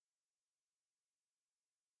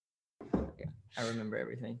I remember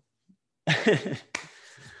everything.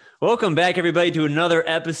 Welcome back, everybody, to another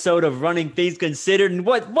episode of Running Things Considered. And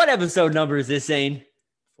what episode number is this, Zane?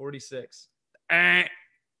 46.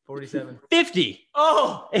 47. 50.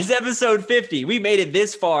 Oh, it's episode 50. We made it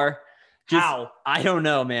this far. How? I don't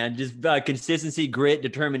know, man. Just consistency, grit,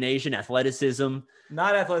 determination, athleticism.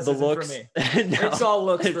 Not athleticism the looks. for me. No, it's all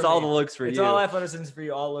looks for me. It's all the looks for you. It's all athleticism for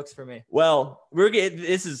you. All looks for me. Well,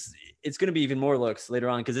 it's going to be even more looks later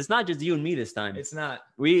on because it's not just you and me this time. It's not.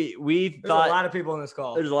 We There's thought a lot of people in this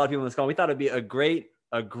call. There's a lot of people in this call. We thought it'd be a great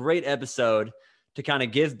episode to kind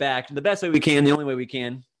of give back the best way we can, the only way we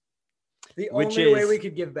can. The only way we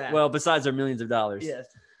could give back. Well, besides our millions of dollars. Yes.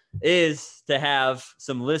 Is to have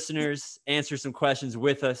some listeners answer some questions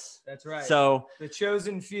with us. That's right. So the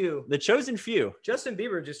chosen few. Justin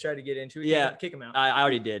Bieber just tried to get into it. Yeah, kick him out. I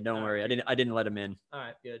already did. Don't worry. I didn't let him in. All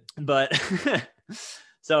right, good. But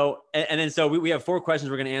so we have 4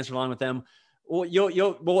 questions we're going to answer along with them.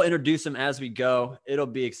 We'll introduce them as we go. It'll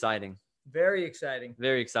be exciting. Very exciting.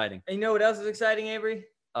 Very exciting. And you know what else is exciting, Avery?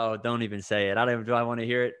 Oh, don't even say it. Do I want to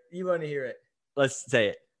hear it? You want to hear it? Let's say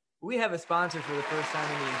it. We have a sponsor for the first time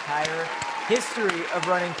in the entire history of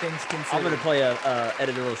Running Things Considered. I'm going to play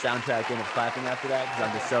edit a little soundtrack in of clapping after that because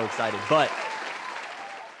I'm just so excited. But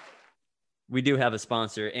we do have a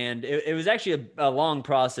sponsor, and it was actually a long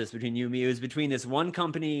process between you and me. It was between this one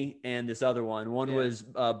company and this other one. One was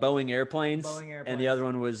Boeing Airplanes, and the other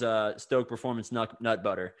one was Stoke Performance Nut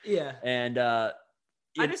Butter. Yeah. And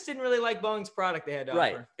I just didn't really like Boeing's product they had to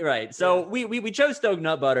offer. Right. So we chose Stoke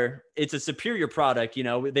Nut Butter. It's a superior product. You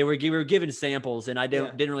know, we were given samples, and I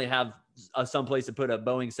didn't really have some place to put a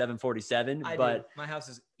Boeing 747. But my house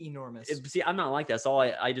is enormous. See, I'm not like that. So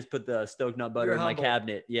I just put the Stoke Nut Butter in my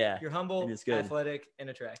cabinet. Yeah. You're humble, and it's good. athletic, and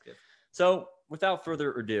attractive. So without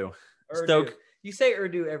further ado, Stoke. You say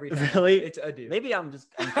Urdu every time. Really? It's ado. Maybe I'm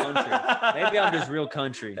country. Maybe I'm just real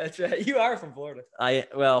country. That's right. You are from Florida.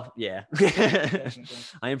 Yeah.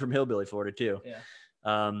 I am from Hillbilly, Florida too.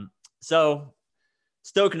 Yeah. So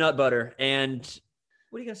Stoke Nut Butter, and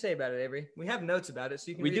what are you gonna say about it, Avery? We have notes about it, so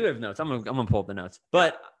you can. We do have notes. I'm gonna pull up the notes,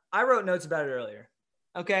 but I wrote notes about it earlier.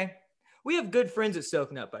 Okay. We have good friends at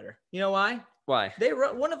Stoke Nut Butter. You know why? Why?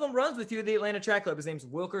 One of them runs with you at the Atlanta Track Club. His name's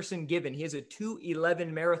Wilkerson Given. He is a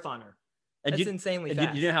 2:11 marathoner. That's insanely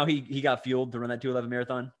fast. You know how he got fueled to run that 2:11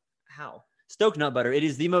 marathon? How? Stoke Nut Butter. It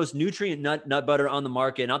is the most nutrient nut butter on the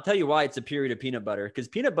market, and I'll tell you why it's superior to peanut butter. Because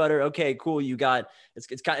peanut butter, okay, cool, you got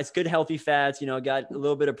it's good healthy fats, you know, got a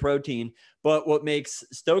little bit of protein. But what makes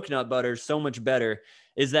Stoke Nut Butter so much better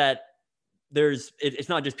is that it's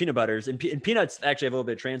not just peanut butters, and peanuts actually have a little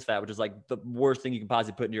bit of trans fat, which is like the worst thing you can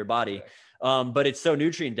possibly put into your body. Right. But it's so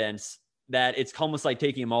nutrient dense that it's almost like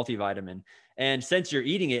taking a multivitamin. And since you're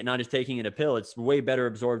eating it, not just taking it a pill, it's way better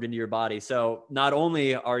absorbed into your body. So not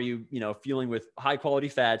only are you, fueling with high quality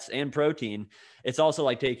fats and protein, it's also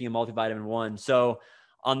like taking a multivitamin 1. So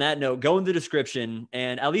on that note, go in the description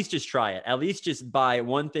and at least just try it. At least just buy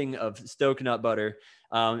one thing of Stoke Nut Butter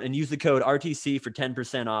and use the code RTC for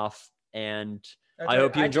 10% off. And I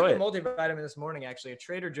hope you enjoy it. I took a multivitamin this morning, actually, a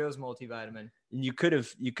Trader Joe's multivitamin. And you could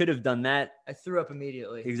have done that. I threw up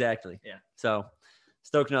immediately. Exactly. Yeah. So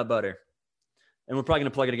Stoke Nut Butter. And we're probably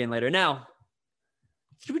going to plug it again later. Now,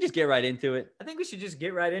 should we just get right into it? I think we should just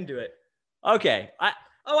get right into it. Okay. I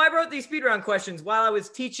wrote these speed round questions while I was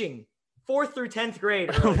teaching 4th through 10th grade.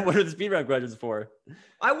 What are the speed round questions for?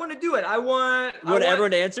 I want to do it. I want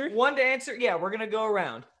everyone to answer? One to answer. Yeah, we're going to go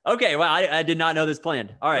around. Okay. Well, I did not know this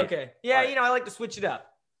planned. All right. Okay. Yeah, right. I like to switch it up.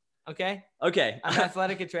 Okay? Okay. I'm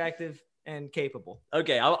athletic, attractive, and capable.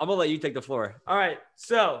 Okay. I'm going to let you take the floor. All right.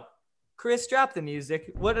 So, Chris, drop the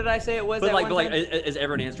music. What did I say it was? Is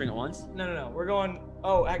everyone answering at once? No. We're going.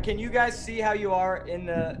 Oh, can you guys see how you are in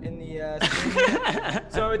the screen?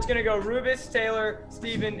 So it's gonna go Rubus, Taylor,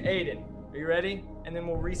 Steven, Aiden. Are you ready? And then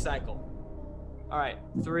we'll recycle. All right.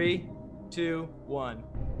 3, 2, 1.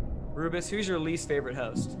 Rubus, who's your least favorite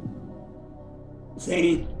host?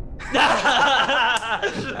 Zane.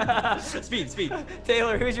 Speed.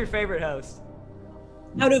 Taylor, who's your favorite host?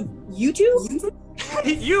 Out of you two?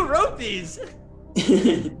 You wrote these.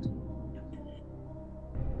 You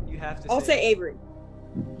have to. I'll say Avery.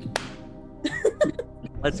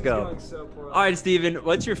 Let's go. All right, Steven,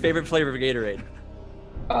 what's your favorite flavor of Gatorade?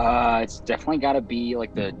 It's definitely got to be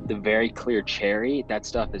like the very clear cherry. That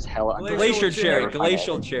stuff is hella Glacier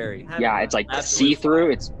cherry. Yeah, it's like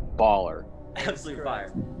see-through. It's baller. Absolute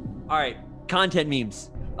fire. All right, content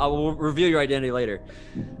memes. I will reveal your identity later.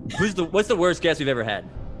 What's the worst guest we've ever had?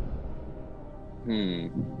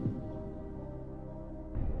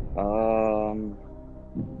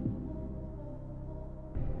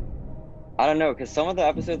 I don't know, because some of the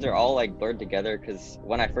episodes are all like blurred together. Because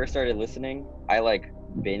when I first started listening, I like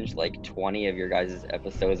binged like 20 of your guys'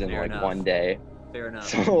 episodes in Fair like enough. one day. Fair enough.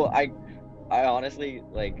 So I honestly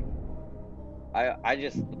like, I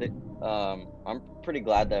just I'm pretty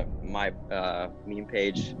glad that my meme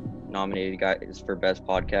page nominated guys for best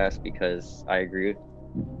podcast because I agree.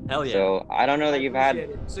 Hell yeah. So I don't know that you've had.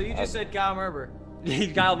 Appreciate it. So you just said Kyle Merber.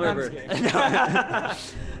 Kyle I'm Merber.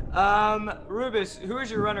 just kidding. Rubus, who is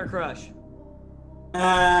your runner crush?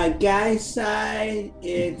 Guy's side,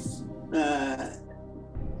 it's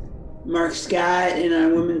Mark Scott, and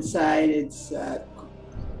on women's side, it's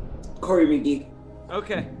Corey McGee.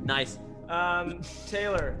 Okay. Nice.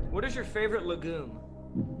 Taylor, what is your favorite legume?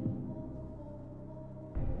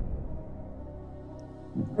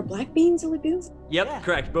 Are black beans a legume? Yep, Yeah.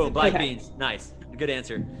 correct. Boom. Black Okay. beans. Nice. Good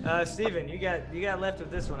answer. Steven, you got left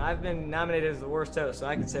with this one. I've been nominated as the worst host, so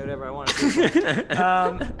I can say whatever I want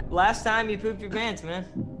to. Last time you pooped your pants, man.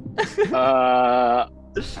 I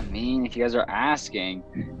mean, if you guys are asking,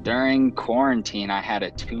 during quarantine, I had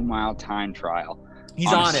a 2-mile time trial He's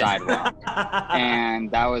on honest. a sidewalk,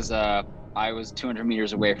 and that was I was 200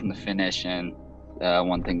 meters away from the finish, and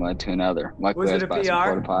one thing led to another. Luckily, Was I it was a by some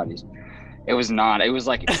PR? porta potties. It was not. It was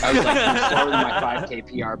like I was like slower than my 5K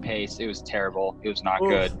PR pace. It was terrible. It was not Oof.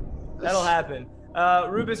 good. That'll happen.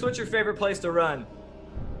 Rubus, what's your favorite place to run?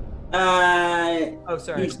 Oh,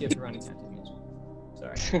 sorry, I skipped running.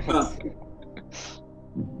 Sorry. Oh,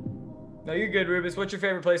 No, you're good, Rubus. What's your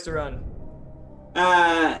favorite place to run?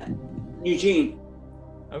 Eugene.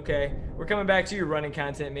 Okay, we're coming back to your running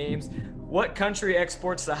content memes. What country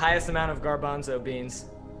exports the highest amount of garbanzo beans?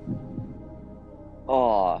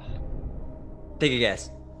 Oh, Take a guess.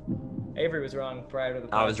 Avery was wrong prior to the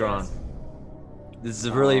podcast. I was wrong. This is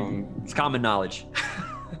a really it's common knowledge.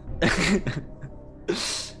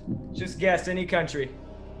 Just guess any country.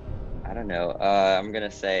 I don't know. I'm gonna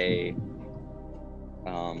say.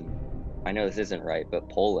 I know this isn't right, but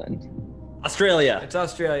Poland. Australia. It's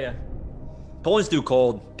Australia. Poland's too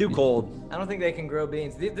cold. Too cold. I don't think they can grow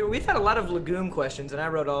beans. We've had a lot of legume questions, and I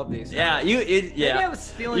wrote all of these. Yeah, Maybe I was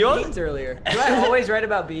stealing beans earlier. Do I always write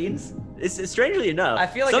about beans? It's strangely enough. I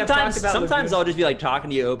feel like I've talked about sometimes legumes. I'll just be like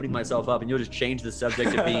talking to you, opening myself up, and you'll just change the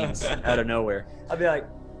subject to beans out of nowhere. I'll be like,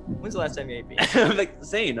 when's the last time you ate beans? I'm like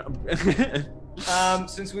sane.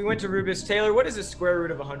 Since we went to Rubus, Taylor, what is the square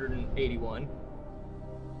root of 181?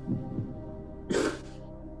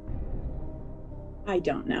 I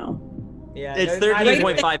don't know. Yeah, It's no, I didn't-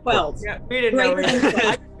 13.5. 12. Yeah, we didn't know. Greater than Either.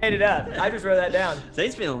 I made it up. I just wrote that down.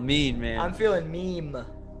 Zane's feeling mean, man. I'm feeling meme.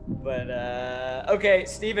 But okay,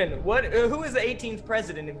 Steven, who is the 18th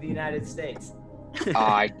president of the United States?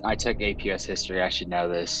 I took APS history. I should know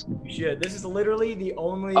this. You should. This is literally the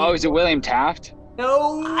only. Oh, is it William Taft?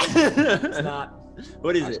 No, it's not.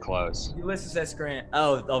 What is That was it? close. Ulysses S. Grant.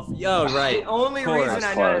 Oh, right. The only Of course. reason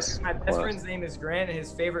I know Close, that is my best close. friend's name is Grant and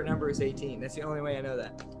his favorite number is 18. That's the only way I know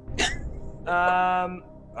that.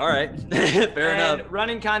 All right. Fair and enough.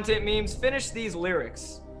 running content memes. Finish these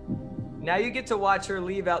lyrics. Now you get to watch her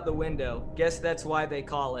leave out the window. Guess that's why they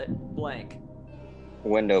call it blank.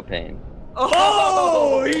 Window pane.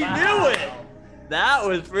 Oh, he wow. knew it. That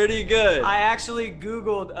was pretty good. I actually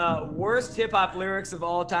Googled worst hip hop lyrics of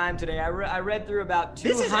all time today. I read through about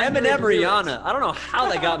 200 This is Eminem lyrics. Rihanna. I don't know how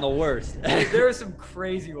they got in the worst. There are some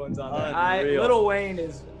crazy ones on there. Unreal. Lil Wayne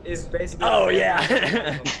is basically. Oh,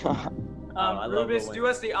 yeah. I love Rubus, Lil Wayne. do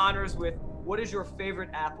us the honors with what is your favorite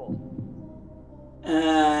apple?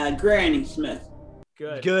 Granny Smith.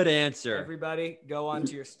 Good. Good answer. Everybody, go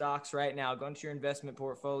onto your stocks right now. Go into your investment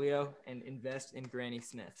portfolio and invest in Granny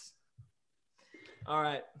Smiths. All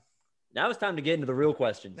right. Now it's time to get into the real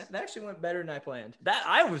questions. That actually went better than I planned.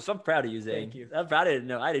 I'm proud of you, Zane. Thank you. I'm proud of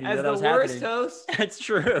you. I didn't As even know that the was worst happening. host, That's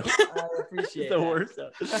true. I appreciate the that. worst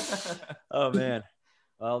host. Oh man.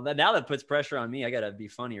 Well, now that puts pressure on me. I gotta be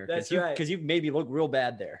funnier That's right. because you made me look real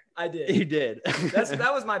bad there. I did. You did.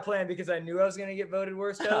 That was my plan because I knew I was going to get voted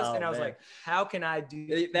worst host, Oh, and I was man. like, how can I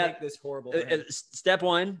make this horrible? for him? Step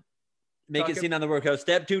 1, make it seem on the work host.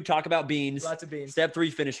 Step 2, talk about beans. Lots of beans. Step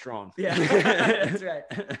 3, finish strong. Yeah, that's right.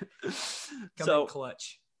 Come in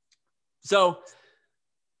clutch. So,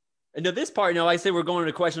 into this part, I say we're going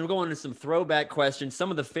into questions. We're going into some throwback questions. Some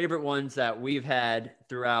of the favorite ones that we've had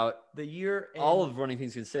throughout The year. all of Running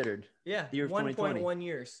Things Considered. Yeah. the year of 2020. 1.1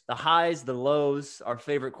 years. The highs, the lows, our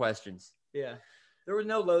favorite questions. Yeah. There were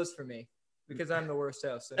no lows for me because I'm the worst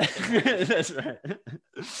host. So That's right.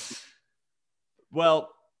 Well,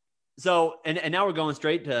 so and now we're going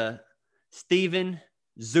straight to Steven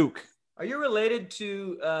Zook. are you related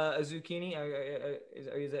to a zucchini?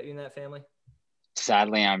 Is that in that family?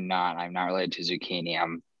 Sadly, I'm not. I'm not related to zucchini.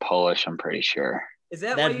 I'm Polish, I'm pretty sure. Is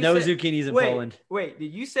that why That you no said, zucchinis in wait, Poland. Wait,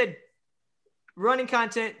 did you said running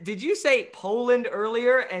content? Did you say Poland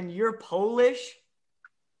earlier and you're Polish?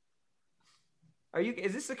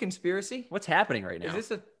 Is this a conspiracy? What's happening right now? Is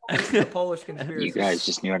this a Polish conspiracy? You guys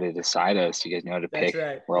just knew how to decide us. You guys know how to That's pick.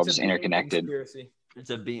 right. We're all It's a just bean interconnected. conspiracy. It's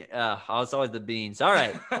a bean. It's always the beans. All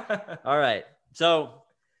right. All right. So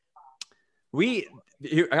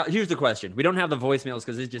here's the question. We don't have the voicemails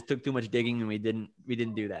because it just took too much digging and we didn't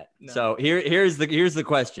do that. No. So here's the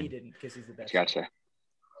question. He didn't because he's the best. Gotcha.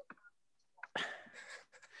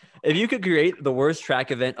 If you could create the worst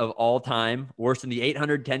track event of all time, worse than the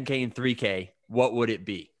 800, 10K, and 3K, what would it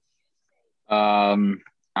be?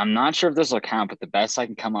 I'm not sure if this will count, but the best I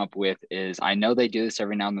can come up with is I know they do this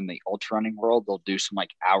every now and then in the ultra running world. They'll do some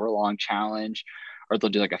like hour-long challenge, or they'll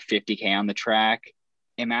do like a 50K on the track.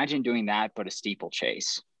 Imagine doing that, but a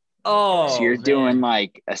steeplechase. Oh, So you're man. doing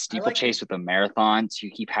like a like steeplechase with a marathon. So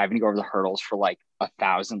you keep having to go over the hurdles for like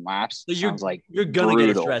 1,000 laps. So Sounds like you're gonna get a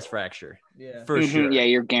brutal. stress fracture Yeah. for Mhm, sure. Yeah,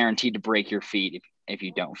 you're guaranteed to break your feet if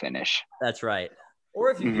you don't finish. That's right.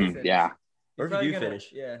 Or if you do Mhm, finish. yeah. You're Or if you probably do gonna-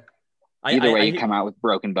 finish. Yeah. Either way, you come out with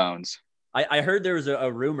broken bones. I heard there was a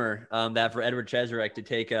rumor that for Edward Cheserek to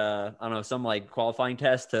take some like qualifying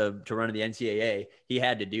test to run in the NCAA, he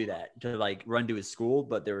had to do that to like run to his school,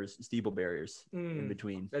 but there was steeple barriers in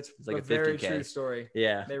between. That's It's like a a very 50K. true story.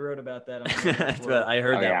 Yeah. They wrote about that on That's the what I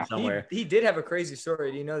heard Oh, that yeah. somewhere. He did have a crazy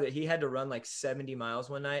story. Do you know that he had to run like 70 miles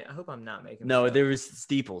one night? I hope I'm not making No, this up. there was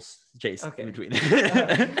steeples chase Okay. in between.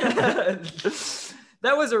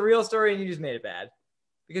 That was a real story and you just made it bad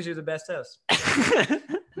because you're the best host.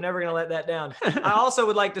 I'm never going to let that down. I also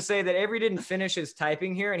would like to say that Avery didn't finish his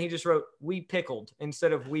typing here and he just wrote "we pickled"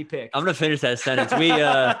 instead of "we picked." I'm gonna finish that sentence.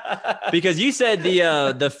 Because you said the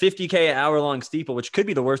 50K hour-long steeple, which could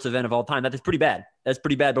be the worst event of all time. That is pretty bad. That's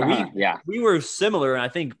pretty bad. But Yeah. we were similar, and I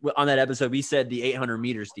think on that episode we said the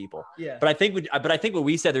 800-meter steeple. Yeah. But I think what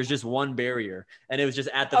we said, there's just one barrier, and it was just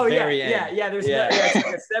at the very end. Yeah. There's it's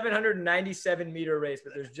like a 797-meter race,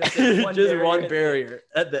 but there's just one just barrier. one barrier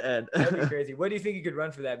at the end. That'd be crazy. What do you think you could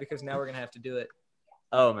run for that? Because now we're gonna have to do it.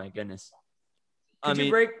 Oh my goodness. Could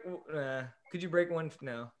you break one?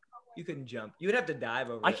 No, you couldn't jump. You would have to dive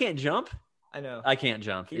over. I it. can't jump. I know. I can't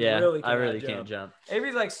jump. He Yeah, really I cannot really jump. can't jump.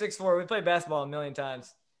 Avery's like 6'4". We played basketball a million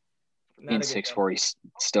times. Not In a good 6'4", he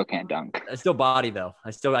still can't dunk. I still body though.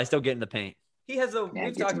 I still get in the paint. He has the. Yeah,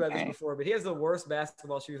 We've get talked some about this paint. before, but he has the worst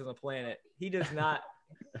basketball shoes on the planet. He does not.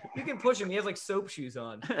 You can push him. He has like soap shoes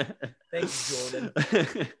on. Thanks, Jordan.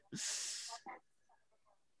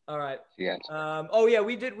 All right. Yeah.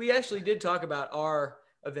 We actually did talk about our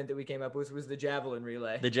event that we came up with was the javelin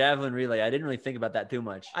relay. The javelin relay. I didn't really think about that too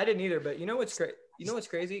much. I didn't either, but you know what's crazy?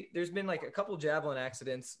 Crazy? There's been like a couple javelin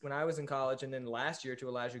accidents when I was in college, and then last year to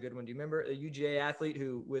Elijah Goodwin. Do you remember a UGA athlete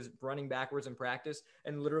who was running backwards in practice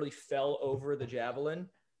and literally fell over the javelin?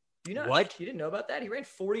 What? You didn't know about that? He ran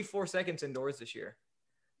 44 seconds indoors this year,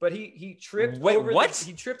 but he tripped. Wait, over what?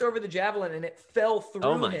 He tripped over the javelin and it fell through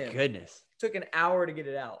Oh my him. goodness. Took an hour to get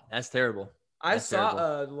it out. That's terrible. I That's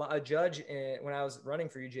saw a judge when I was running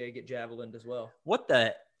for UGA get javelined as well. What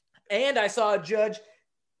the? And I saw a judge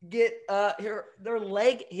get their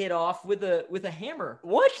leg hit off with a hammer.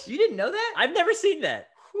 What? You didn't know that? I've never seen that.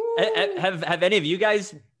 Have any of you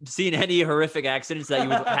guys seen any horrific accidents that you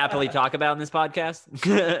would happily talk about in this podcast?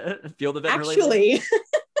 Field event related? Actually,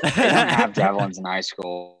 They didn't have javelins in high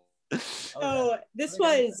school. so this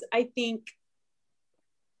was, I think,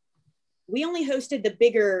 we only hosted the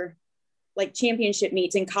bigger like championship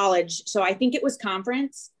meets in college. So I think it was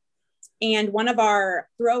conference. And one of our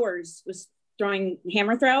throwers was throwing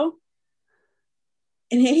hammer throw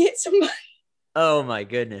and it hit somebody. Oh my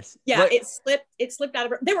goodness. Yeah, What- it slipped out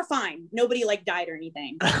of her. They were fine. Nobody like died or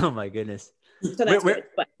anything. Oh my goodness. So that's Where- good.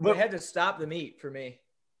 But They had to stop the meet for me.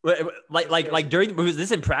 Like during, was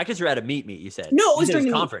this in practice or at a meet? You said? No, it was You said during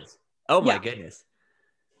the meet. conference. Oh my Yeah. goodness.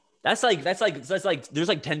 That's like there's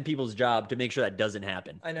like 10 people's job to make sure that doesn't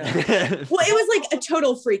happen. I know. well, it was like a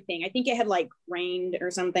total freak thing. I think it had like rained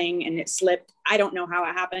or something and it slipped. I don't know how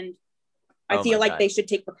it happened. I Oh feel my like God. they should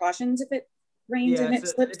take precautions if it rains and it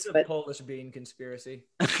slips. It's a But Polish bean conspiracy.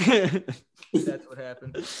 That's what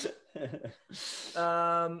happened.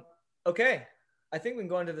 Okay. I think we can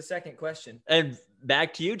go on to the second question. And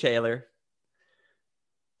back to you, Taylor.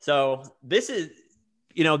 So this is,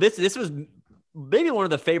 this was maybe one of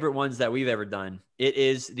the favorite ones that we've ever done. It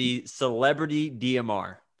is the celebrity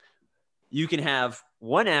DMR. You can have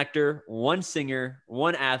one actor, one singer,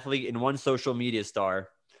 one athlete, and one social media star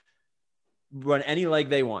run any leg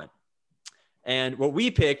they want. And what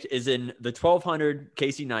we picked is in the 1200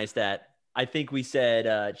 Casey Neistat. I think we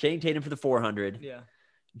said Channing Tatum for the 400. Yeah.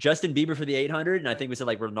 Justin Bieber for the 800, and I think we said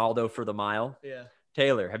like Ronaldo for the mile. Yeah.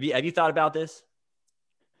 Taylor, have you thought about this?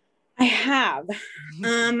 I have.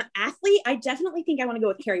 Athlete, I definitely think I want to go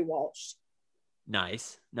with Carrie Walsh.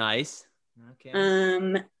 Nice.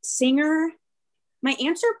 Okay. Singer, my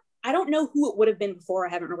answer, I don't know who it would have been before. I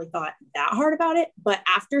haven't really thought that hard about it, but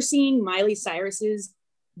after seeing Miley Cyrus's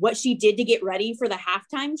what she did to get ready for the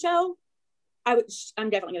halftime show, I'm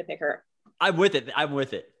definitely gonna pick her. I'm with it.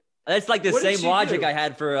 That's like the same logic do? I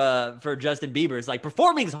had for Justin Bieber. It's like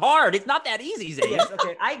performing's hard. It's not that easy, Zane. Yes,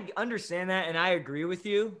 okay. I understand that and I agree with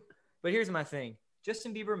you. But here's my thing.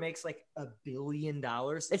 Justin Bieber makes like $1 billion.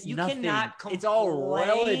 It's you nothing. cannot complain It's all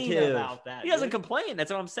relative about that. He doesn't complain.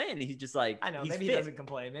 That's what I'm saying. He's just like, I know. he's Maybe fit. he doesn't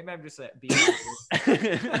complain. Maybe I'm just a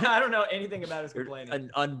Bieber. I don't know anything about his complaining.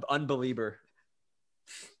 An unbeliever.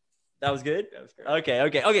 That was good? That was great.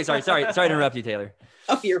 Okay. Sorry to interrupt you, Taylor.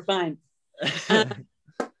 Oh, you're fine.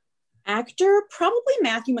 Actor, probably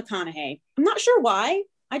Matthew McConaughey. I'm not sure why.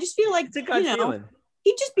 I just feel like, It's a good feeling.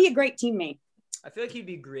 he'd just be a great teammate. I feel like he'd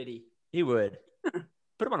be gritty. He would.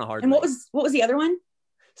 Put him on a hard And night. what was the other one?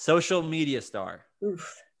 Social media star.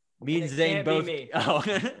 Oof. Me and It Zane can't be both. me. Oh,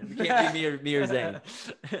 it can't be me or Zane.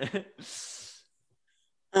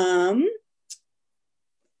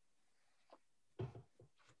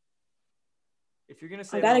 If you're gonna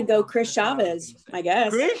say, I gotta Rom-com, go Chris that's what I was Chavez, gonna say. I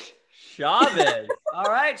guess. Chris Chavez. All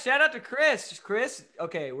right, shout out to Chris. Chris,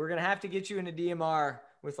 okay, we're gonna have to get you into DMR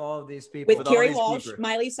with all of these people. With With all Carrie these Walsh, people.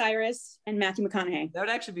 Miley Cyrus, and Matthew McConaughey. That would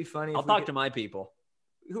actually be funny. I'll talk to my people.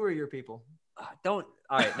 Who are your people? Don't.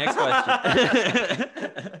 All right, next question.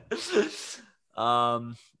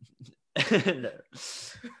 No.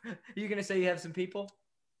 You gonna say you have some people?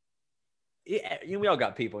 Yeah, we all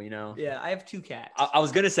got people, you know. Yeah, I have 2 cats. I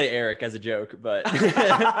was gonna say Eric as a joke, but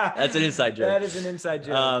that's an inside joke. That is an inside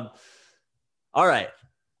joke. All right.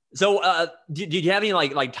 So, did you have any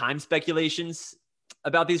like time speculations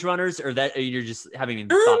about these runners, or that or you're just haven't even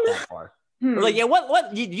thought that far? Or like, yeah,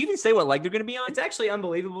 what? Did you even say what leg they're gonna be on? It's actually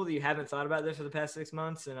unbelievable that you haven't thought about this for the past 6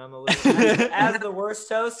 months, and I'm a little as the worst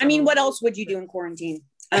host. I mean, what else would you do in quarantine?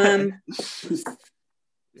 So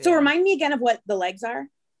remind me again of what the legs are.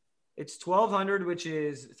 It's 1,200, which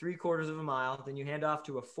is 3/4 of a mile. Then you hand off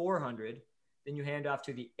to a 400. Then you hand off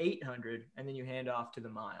to the 800, and then you hand off to the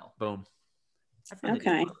mile. Boom.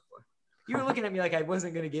 Okay. You were looking at me like I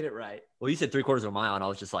wasn't going to get it right. Well, you said 3/4 of a mile, and I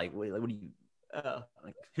was just like, wait, like, what do you? Oh.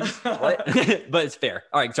 Like, what? But it's fair.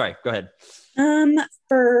 All right, sorry. Go ahead.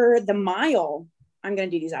 For the mile, I'm gonna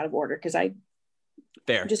do these out of order because Fair.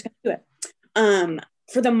 I'm just gonna do it.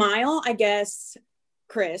 For the mile, I guess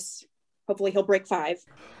Chris. Hopefully he'll break 5.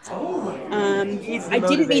 I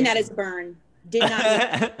didn't mean that as a burn. Did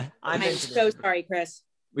not. I'm so sorry, Chris.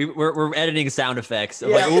 We're editing sound effects. Yeah.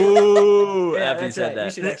 Like, ooh, Yeah, after you that's said right. that.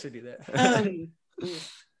 We should actually do that.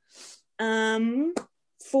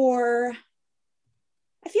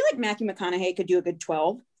 I feel like Matthew McConaughey could do a good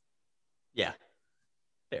 12 Yeah.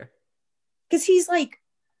 Fair. because he's like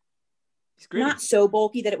He's gritty. not so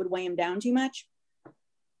bulky that it would weigh him down too much.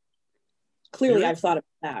 Clearly, Really? I've thought about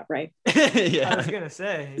that, right? I was going to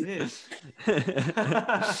say, it is.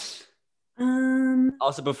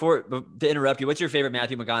 Also, to interrupt you, what's your favorite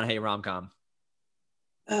Matthew McConaughey rom-com?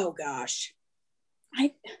 Oh gosh,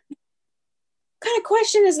 what kind of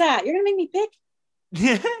question is that? You're gonna make me pick?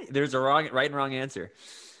 There's a right and wrong answer.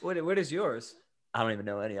 What is yours? I don't even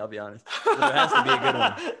know any. I'll be honest. But there has to be a good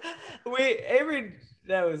one. Wait, Avery,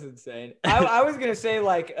 that was insane. I was gonna say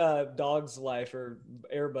like Dog's Life or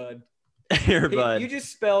Air Bud. Air Bud. You just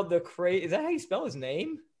spelled the crazy. Is that how you spell his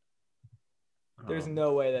name? There's Oh.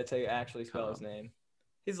 no way that's how you actually spell his name.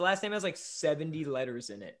 His last name has like 70 letters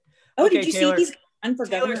in it. Oh, Okay, did you Taylor- see he's run for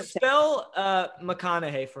Taylor, governor? spell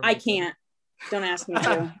McConaughey for me. I can't. Don't ask me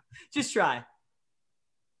to. Just try.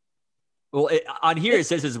 Well, on here it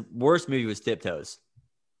says his worst movie was Tiptoes.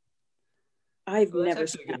 I've Well, that's never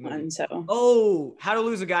actually seen a good that one, movie. so Oh, How to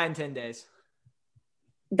Lose a Guy in 10 Days.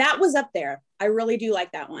 that was up there. I really do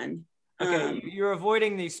like that one. Okay, you're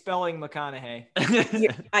avoiding the spelling McConaughey.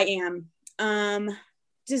 Yeah, I am.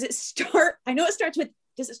 Does it start? I know it starts with.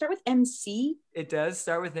 Does it start with MC? It does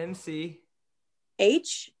start with MC.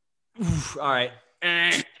 H? All right. All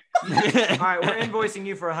right, we're invoicing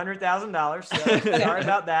you for $100,000. So sorry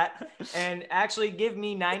about that. And actually, give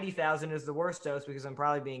me $90,000 as the worst dose because I'm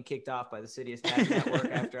probably being kicked off by the City of Smash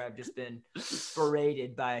Network after I've just been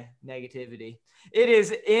berated by negativity. It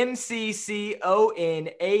is McConaughey. Say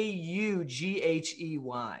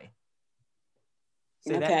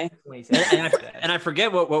that Okay. 20 seconds. And I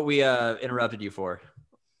forget what we interrupted you for.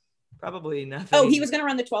 Probably nothing. Oh, he was going to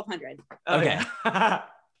run the 1200. Okay. Yeah.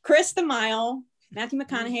 Chris the mile. Matthew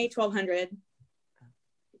McConaughey 1200.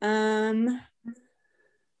 I'll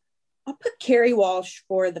put Carrie Walsh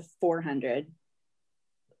for the 400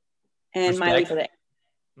 and Miley for the 8.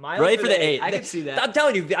 Miley for the 8. I can see that. I'm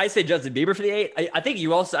telling you, I say Justin Bieber for the 8. I think you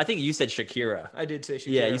said Shakira. I did say Shakira.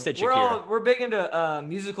 Yeah, you said Shakira. We're big into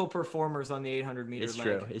musical performers on the 800 meter It's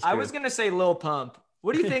length. true. It's I true. was gonna say Lil Pump.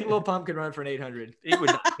 What do you think Lil Pump could run for an 800? He would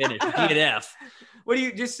not finish. DNF. What do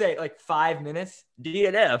you just say? Like 5 minutes?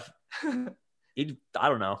 DNF. I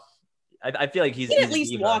don't know. I feel like he's at a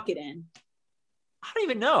least diva. walk it in. I don't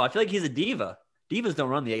even know. I feel like he's a diva. Divas don't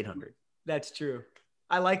run the 800. That's true.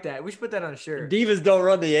 I like that. We should put that on a shirt. Divas don't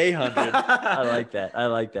run the 800. I like that.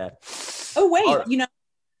 Oh, wait. All right.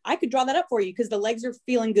 I could draw that up for you because the legs are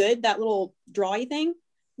feeling good. That little drawy thing.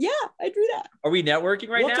 Yeah, I drew that. Are we networking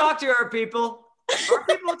right now? We'll talk to our people. Our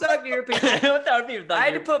people will talk to your people. I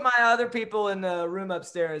had to put my other people in the room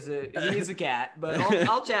upstairs. He's a cat, but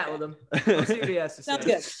I'll chat with him. We'll see what he has to say. Sounds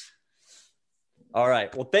good. All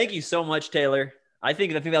right. Well, thank you so much, Taylor. I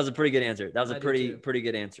think that was a pretty good answer. That was a I did pretty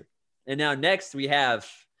too. good answer. And now next we have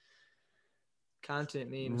Content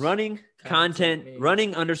memes. running memes.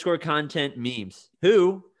 _content memes.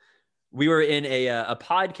 Who we were in a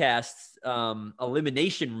podcast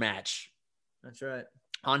elimination match That's right.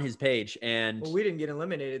 on his page, and Well, we didn't get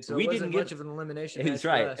eliminated, so We it wasn't didn't get- much of an elimination. He's match for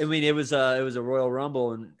right. us. I mean, it was a Royal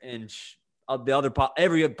Rumble, and the other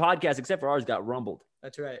every podcast except for ours got rumbled.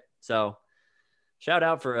 That's right. So, shout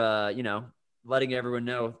out for letting everyone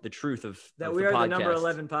know the truth of That of we the are podcast. the number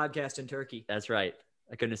 11 podcast in Turkey. That's right.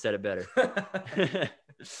 I couldn't have said it better.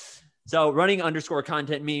 So, running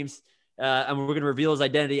 _content memes, and we're gonna reveal his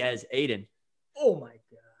identity as Aiden. Oh my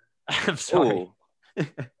god. I'm sorry. Ooh.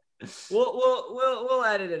 We'll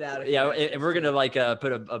edit it out. Yeah, and we're gonna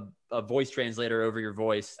put a voice translator over your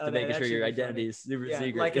voice to make sure your identity is super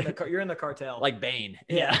secret. Like you're in the cartel. Like Bane.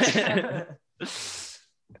 Yeah.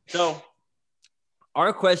 So,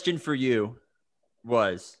 our question for you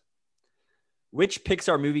was, which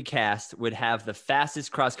Pixar movie cast would have the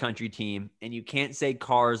fastest cross country team? And you can't say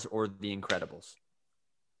Cars or The Incredibles.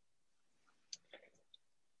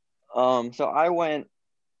 So I went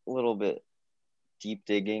a little bit deep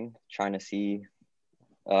digging, trying to see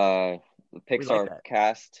the Pixar that.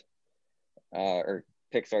 cast or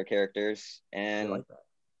Pixar characters, and like that.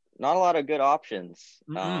 not a lot of good options.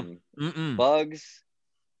 Mm-mm. Bugs,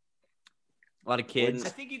 A lot of kids, I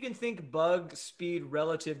think you can think bug speed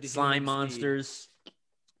relative to slime human monsters,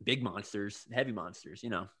 big monsters, heavy monsters,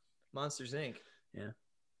 speed. Monsters Inc.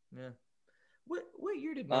 Yeah. What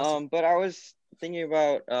year did Monsters? but I was thinking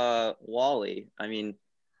about Wall-E. I mean,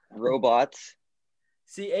 robots.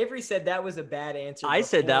 See, Avery said that was a bad answer. I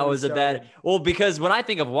said that before we was a bad. started. Well, because when I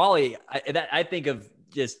think of Wall-E, I think of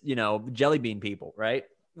just jelly bean people, right?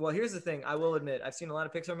 Well, here's the thing. I will admit, I've seen a lot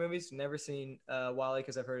of Pixar movies. Never seen Wall-E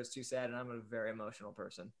because I've heard it's too sad, and I'm a very emotional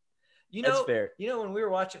person. That's fair. When we were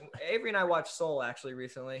watching, Avery and I watched Soul actually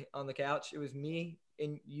recently on the couch. It was me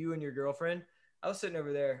and you and your girlfriend. I was sitting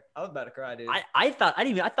over there. I was about to cry, dude. I thought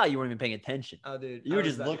you weren't even paying attention. Oh, dude. You I were was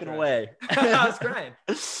just about to looking cry. away. I was crying.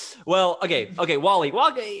 Well, okay, Wall-E,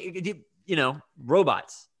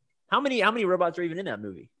 robots. How many robots are even in that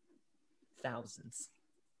movie? Thousands.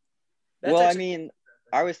 That's Well, I actually- mean,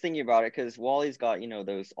 I was thinking about it because Wall-E's got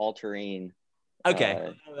those all-terrain.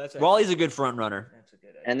 Okay, Oh, that's Wall-E's a good front runner. That's a good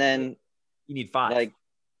idea. And then You need 5. like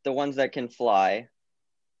the ones that can fly.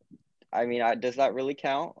 I mean, does that really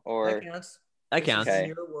count? Or that counts. That This is counts. Okay.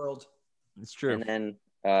 your world. It's true. and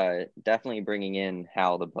then definitely bringing in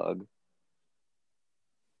Hal the Bug.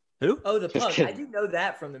 Who? Oh, the Just pug. I kidding. do know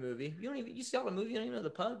that from the movie. You saw the movie. You don't even know the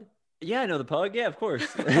pug. Yeah, I know the pug. Yeah, of course.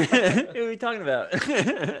 What are we talking about?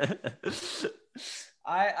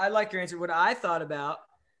 I like your answer. What I thought about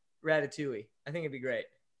Ratatouille. I think it'd be great.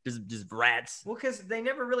 just rats. Well, because they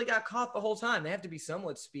never really got caught the whole time. They have to be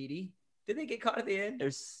somewhat speedy. Did they get caught at the end?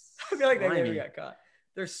 There's I feel like they never slimy. got caught.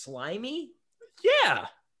 They're slimy. Yeah.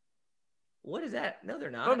 What is that? No, they're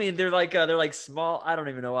not. I mean, they're like small. I don't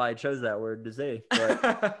even know why I chose that word to say,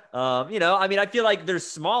 but I mean, I feel like they're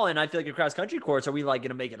small, and I feel like a cross country course. Are we like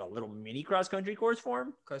gonna make it a little mini cross country course for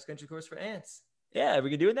them? cross country course for ants. Yeah, are we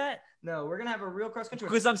gonna do that? No, we're gonna have a real cross country.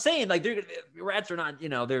 Because I'm saying like rats are not,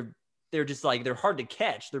 they're just like they're hard to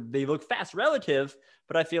catch. They look fast relative,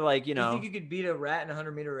 but I feel like Do you think you could beat a rat in a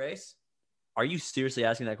 100-meter race? Are you seriously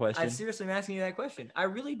asking that question? I'm seriously asking you that question. I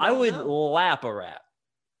really don't I would know. lap a rat.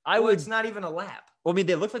 Well, it's not even a lap. Well, I mean,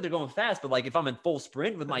 they look like they're going fast, but like if I'm in full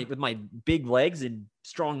sprint with my big legs and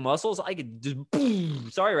strong muscles, I could just boom.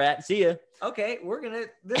 Sorry, rat. See ya. Okay,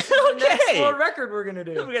 this is the next Okay. world record we're gonna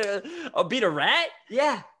do. I'll beat a rat.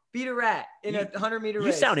 Yeah, beat a rat in a 100-meter race.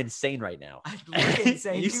 You sound insane right now. I look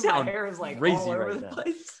insane. You Dude, sound my hair is like crazy all over right the now.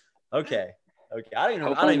 place. Okay. Okay, I don't even know.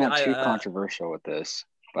 Hopefully, I'm not too controversial with this,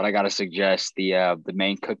 but I gotta suggest the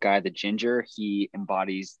main cook guy, the Ginger. He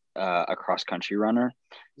embodies a cross country runner,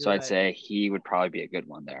 so I'd say he would probably be a good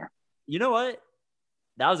one there. You know what?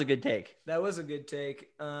 That was a good take. That was a good take.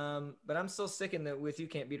 But I'm still sticking that with you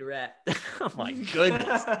can't beat a rat. Oh my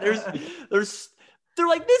goodness. They're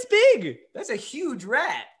like this big. That's a huge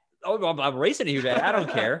rat. Oh, I'm racing a huge rat. I don't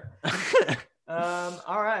care.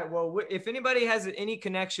 All right. Well, if anybody has any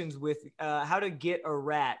connections with how to get a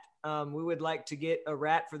rat, we would like to get a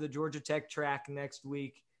rat for the Georgia Tech track next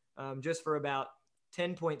week, just for about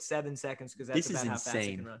 10.7 seconds, because that's about how fast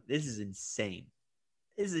it can run. This is insane.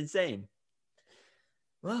 This is insane.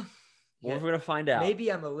 Well, we're going to find out.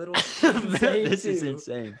 Maybe I'm a little insane. This is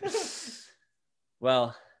insane.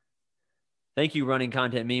 Well, thank you, Running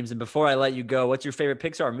Content Memes. And before I let you go, what's your favorite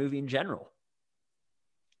Pixar movie in general?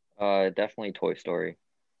 Definitely Toy Story.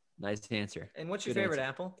 Nice answer. And what's your favorite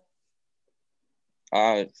apple?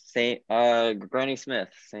 Same. Granny Smith.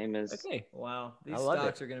 Same as. Okay. Wow. These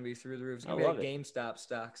stocks are going to be through the roof. It's going to be like GameStop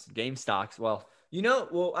stocks. GameStocks. Well, I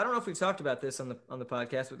don't know if we've talked about this on the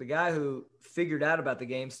podcast, but the guy who figured out about the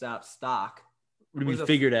GameStop stock. What do you mean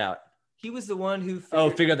figured out? He was the one who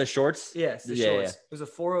figured out the shorts? Yes, the shorts. It was a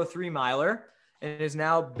 403 miler and is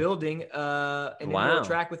now building an indoor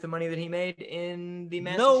track with the money that he made in the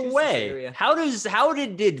Massachusetts area. How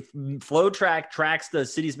did Flow Tracks the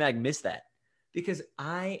Cities Mag miss that? Because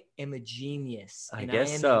I am a genius. I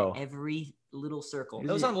guess so. In every little circle. It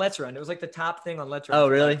was on Let's Run. It was like the top thing on Let's Run. Oh,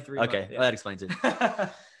 really? Okay. Well, that explains it.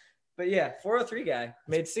 But yeah, 403 guy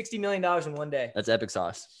made $60 million in one day. That's epic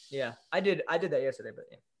sauce. Yeah. I did that yesterday, but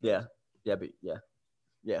yeah.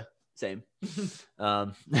 Yeah. Same.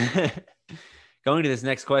 Going to this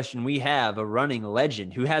next question, we have a running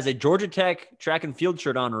legend who has a Georgia Tech track and field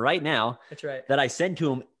shirt on right now. That's right. That I sent to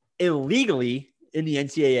him illegally in the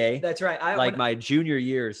NCAA. That's right. My junior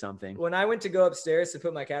year or something. When I went to go upstairs to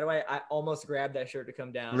put my cat away, I almost grabbed that shirt to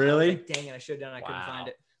come down. Really? I was like, dang it, I should have done it. I couldn't find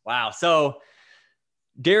it. Wow. So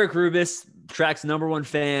Derek Rubis, track's #1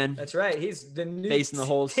 fan. That's right. He's the new facing the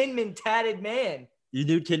holes. Tinman tatted man. You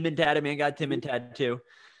knew Tinman tatted man, got Tinman tatted too.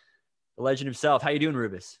 The legend himself. How you doing,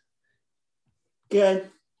 Rubis? Good.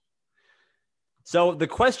 So the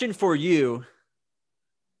question for you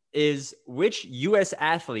is, which U.S.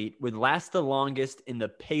 athlete would last the longest in the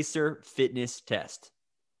Pacer fitness test?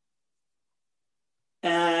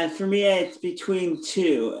 For me, it's between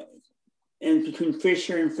two, and between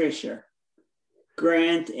Fisher and Fisher.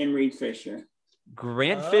 Grant and Reed Fisher.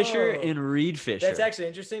 Grant Fisher and Reed Fisher. That's actually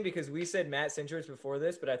interesting because we said Matt Centrowitz before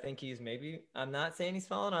this, but I think I'm not saying he's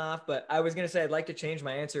fallen off, but I was going to say I'd like to change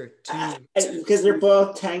my answer to. Because they're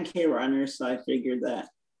both 10K runners, so I figured that.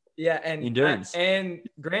 Yeah, and endurance. And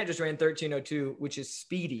Grant just ran 13:02, which is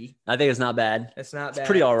speedy. I think it's not bad. It's not bad. It's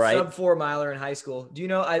pretty all right. Sub 4 miler in high school. Do you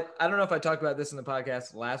know? I don't know if I talked about this in the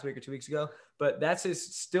podcast last week or 2 weeks ago, but that's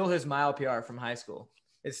still his mile PR from high school.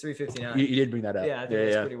 It's 3:59. You did bring that up. Yeah, I think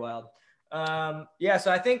that's pretty wild.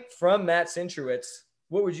 So I think from Matt Centrowitz,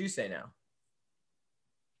 what would you say now?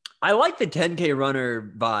 I like the 10K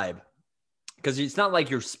runner vibe because it's not like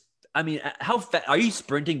how fast are you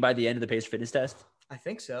sprinting by the end of the Pacer fitness test? I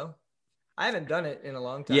think so. I haven't done it in a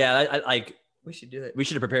long time. Yeah, we should do it. We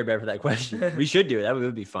should have prepared better for that question. We should do it. That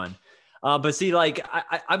would be fun. But see,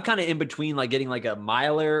 I'm kind of in between, like getting like a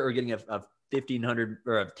miler or getting a 1500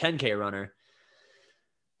 or a 10K runner.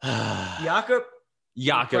 Jakob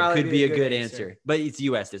could be a good answer, but it's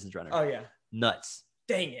U.S. distance runner. Oh yeah, nuts.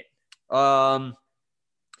 Dang it.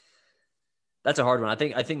 That's a hard one. I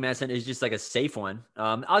think Madsen is just like a safe one.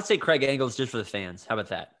 I'd say Craig Engels just for the fans. How about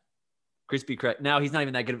that? Crispy Craig. Now he's not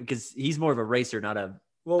even that good because he's more of a racer, not a.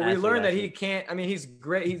 Well, we learned that he can't. I mean, he's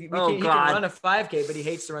great. He can run a 5K, but he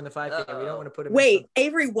hates to run the 5K. We don't want to put him. Wait,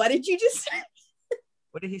 Avery, what did you just say?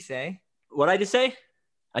 What did he say? What did I just say?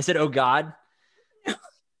 I said, "Oh God."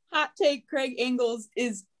 Hot take: Craig Engels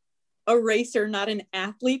is a racer, not an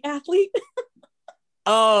athlete.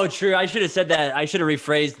 Oh, true. I should have said that. I should have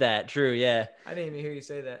rephrased that. True. Yeah. I didn't even hear you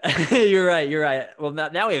say that. You're right. Well,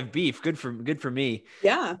 now we have beef. Good for me.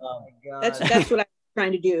 Yeah. Oh my God. That's what I'm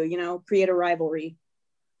trying to do. Create a rivalry.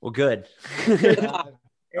 Well, good. Avery,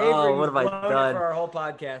 what have I done for our whole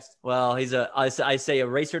podcast? Well, I say a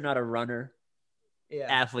racer, not a runner. Yeah.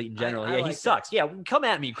 Athlete in general. I he like sucks. that. Yeah, come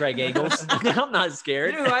at me, Craig Engels. I'm not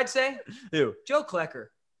scared. You know who I'd say? Who? Joe Klecker.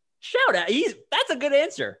 Shout out. That's a good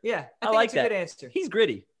answer. Yeah, I like it's that. a good answer. He's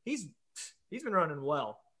gritty. He's been running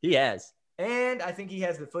well. He has. And I think he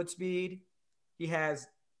has the foot speed. He has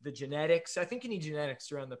the genetics. I think you need genetics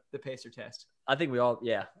to run the Pacer test. I think we all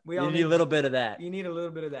need a little bit of that. You need a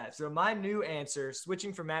little bit of that. So my new answer,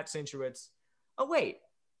 switching from Matt Centrowitz. Oh, wait.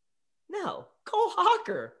 No, Cole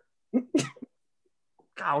Hawker.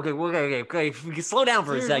 God, okay. We can slow down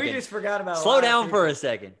for a Dude, second. we just forgot about. Slow down for a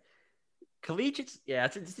second. Collegiates, yeah,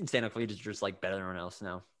 it's insane. Collegiates are just like better than everyone else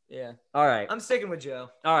now. Yeah. All right. I'm sticking with Joe.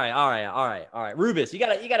 All right. Rubus, you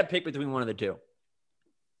gotta pick between one of the two.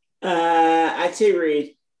 I'd say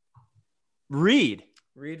Reed. Reed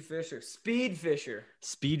Fisher. Speed Fisher.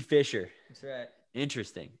 That's right.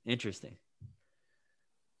 Interesting.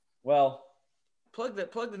 Well, Plug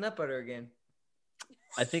the nut butter again.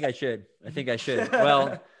 I think I should.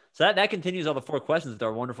 Well, so that continues all the 4 questions with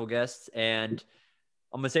our wonderful guests. And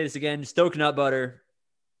I'm going to say this again, Stoke Nut Butter.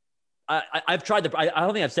 I've tried I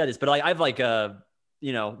don't think I've said this, but I've one of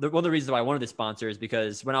the reasons why I wanted this sponsor is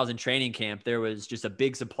because when I was in training camp, there was just a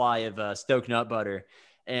big supply of Stoke Nut Butter.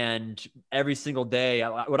 And every single day,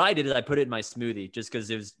 what I did is I put it in my smoothie just because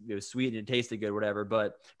it was sweet and it tasted good, whatever.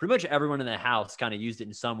 But pretty much everyone in the house kind of used it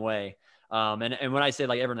in some way. And when I say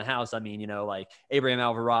like everyone in the house, I mean, like Abraham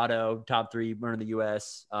Alvarado, top 3 runner in the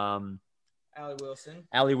U.S. Allie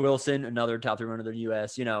Wilson, another top 3 runner in the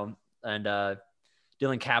U.S. And Dylan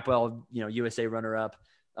Capwell, USA runner up.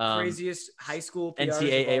 Craziest high school PRs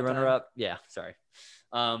NCAA runner up. Yeah, sorry.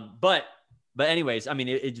 But anyways, I mean,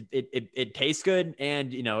 it tastes good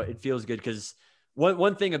and it feels good because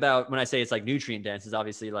one thing about when I say it's like nutrient dense is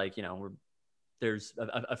obviously like there's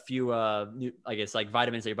a few, I guess, like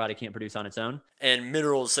vitamins that your body can't produce on its own, and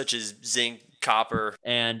minerals such as zinc, copper,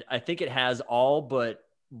 and I think it has all but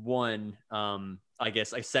one, I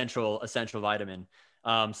guess, essential vitamin.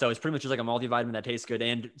 So it's pretty much just like a multivitamin that tastes good,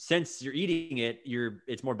 and since you're eating it,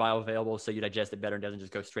 it's more bioavailable, so you digest it better and doesn't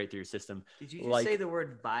just go straight through your system. Did you just say the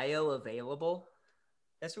word bioavailable?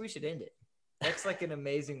 That's where we should end it. That's like an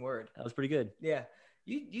amazing word. That was pretty good. Yeah.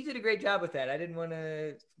 You did a great job with that. I didn't want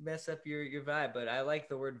to mess up your vibe, but I like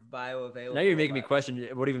the word bioavailable. Now you're making me question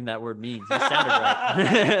what even that word means. It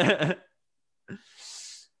sounded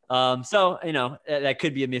right. So, that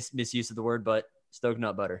could be a misuse of the word, but Stoke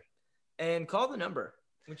Nut Butter. And call the number,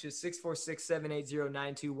 which is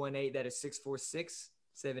 646-780-9218. That is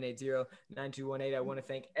 646-780-9218. I want to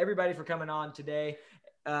thank everybody for coming on today.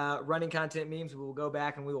 Running Content Memes, we will go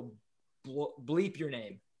back and we will bleep your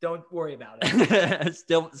name. Don't worry about it.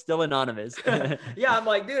 Still anonymous. Yeah, I'm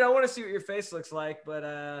like, dude, I want to see what your face looks like, but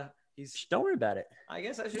don't worry about it. I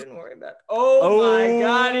guess I shouldn't worry about it. Oh my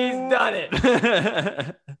God, he's done it.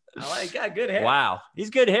 I got good hair. Wow, he's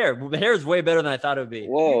good hair. The hair is way better than I thought it would be.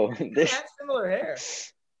 Whoa, You have similar hair.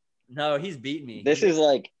 No, he's beat me. This is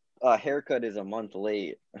like a haircut is a month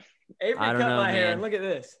late. Avery cut my hair, and look at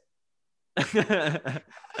this.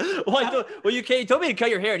 Well, you told me to cut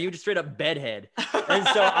your hair, and you just straight up bedhead, and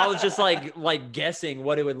so I was just like guessing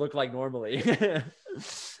what it would look like normally.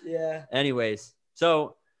 Yeah. Anyways,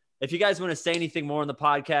 so if you guys want to say anything more on the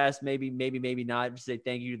podcast, maybe not, just say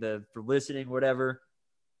thank you for listening, whatever.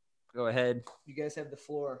 Go ahead. You guys have the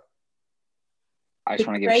floor. I just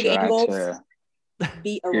want to give a shout out to.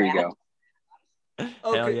 Beat a Here rat. you go.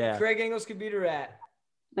 Oh, Hell yeah. Craig Engels could beat a rat.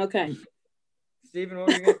 Okay. Steven, what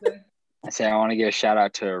were you going to say? I want to give a shout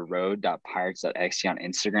out to road.pirates.xt on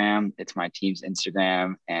Instagram. It's my team's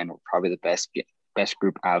Instagram, and we're probably the best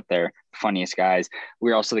group out there, funniest guys.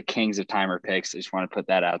 We're also the kings of timer picks. I just want to put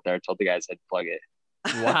that out there. I told the guys I'd plug it.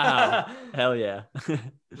 Wow. Hell yeah.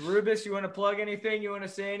 Rubus, you want to plug anything? You want to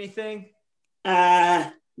say anything?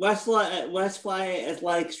 Westfly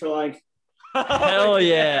Athletics for like. Hell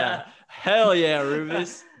yeah. Hell yeah,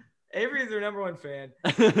 Rubus. Avery's their number 1 fan.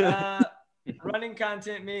 Running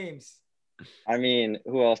Content Memes. I mean,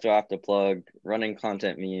 who else do I have to plug? Running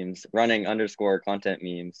Content Memes. Running_content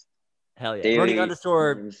memes. Hell yeah. Daily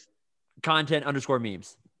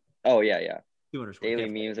Running_content_memes. Oh, yeah. 2 Daily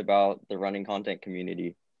memes about the running content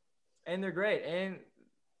community. And they're great. And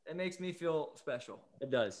it makes me feel special. It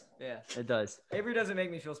does. Yeah. It does. Avery doesn't make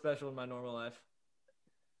me feel special in my normal life.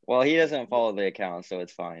 Well, he doesn't follow the account, so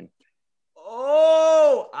it's fine.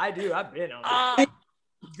 Oh, I do. I've been on it.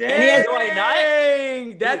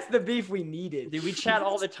 Dang! That's the beef we needed. Dude, we chat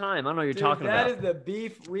all the time. I don't know what you're talking about. That is the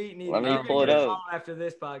beef we needed. Let me pull it up. After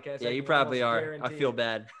this podcast. Yeah, you probably are. I feel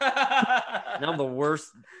bad. Now I'm the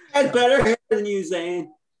worst. He has better hair than you,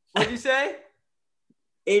 Zane. What'd you say?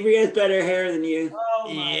 Avery has better hair than you.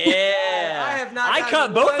 Oh my yeah. God. I have not. I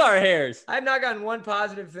cut both our hairs. I have not gotten one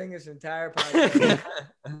positive thing this entire podcast.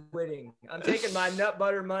 I'm quitting. I'm taking my nut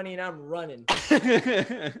butter money and I'm running.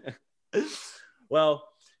 Well,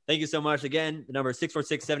 thank you so much. Again, the number is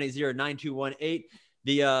 646-780-9218.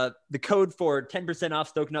 The code for 10% off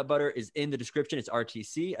Stoke Nut Butter is in the description. It's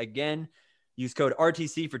RTC. Again, use code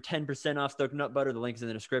RTC for 10% off Stoke Nut Butter. The link is in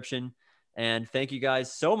the description. And thank you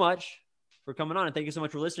guys so much for coming on. And thank you so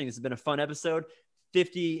much for listening. This has been a fun episode.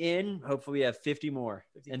 50 in. Hopefully we have 50 more,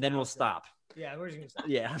 and then we'll stop. Yeah, we're just gonna stop.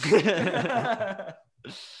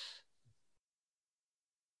 Yeah.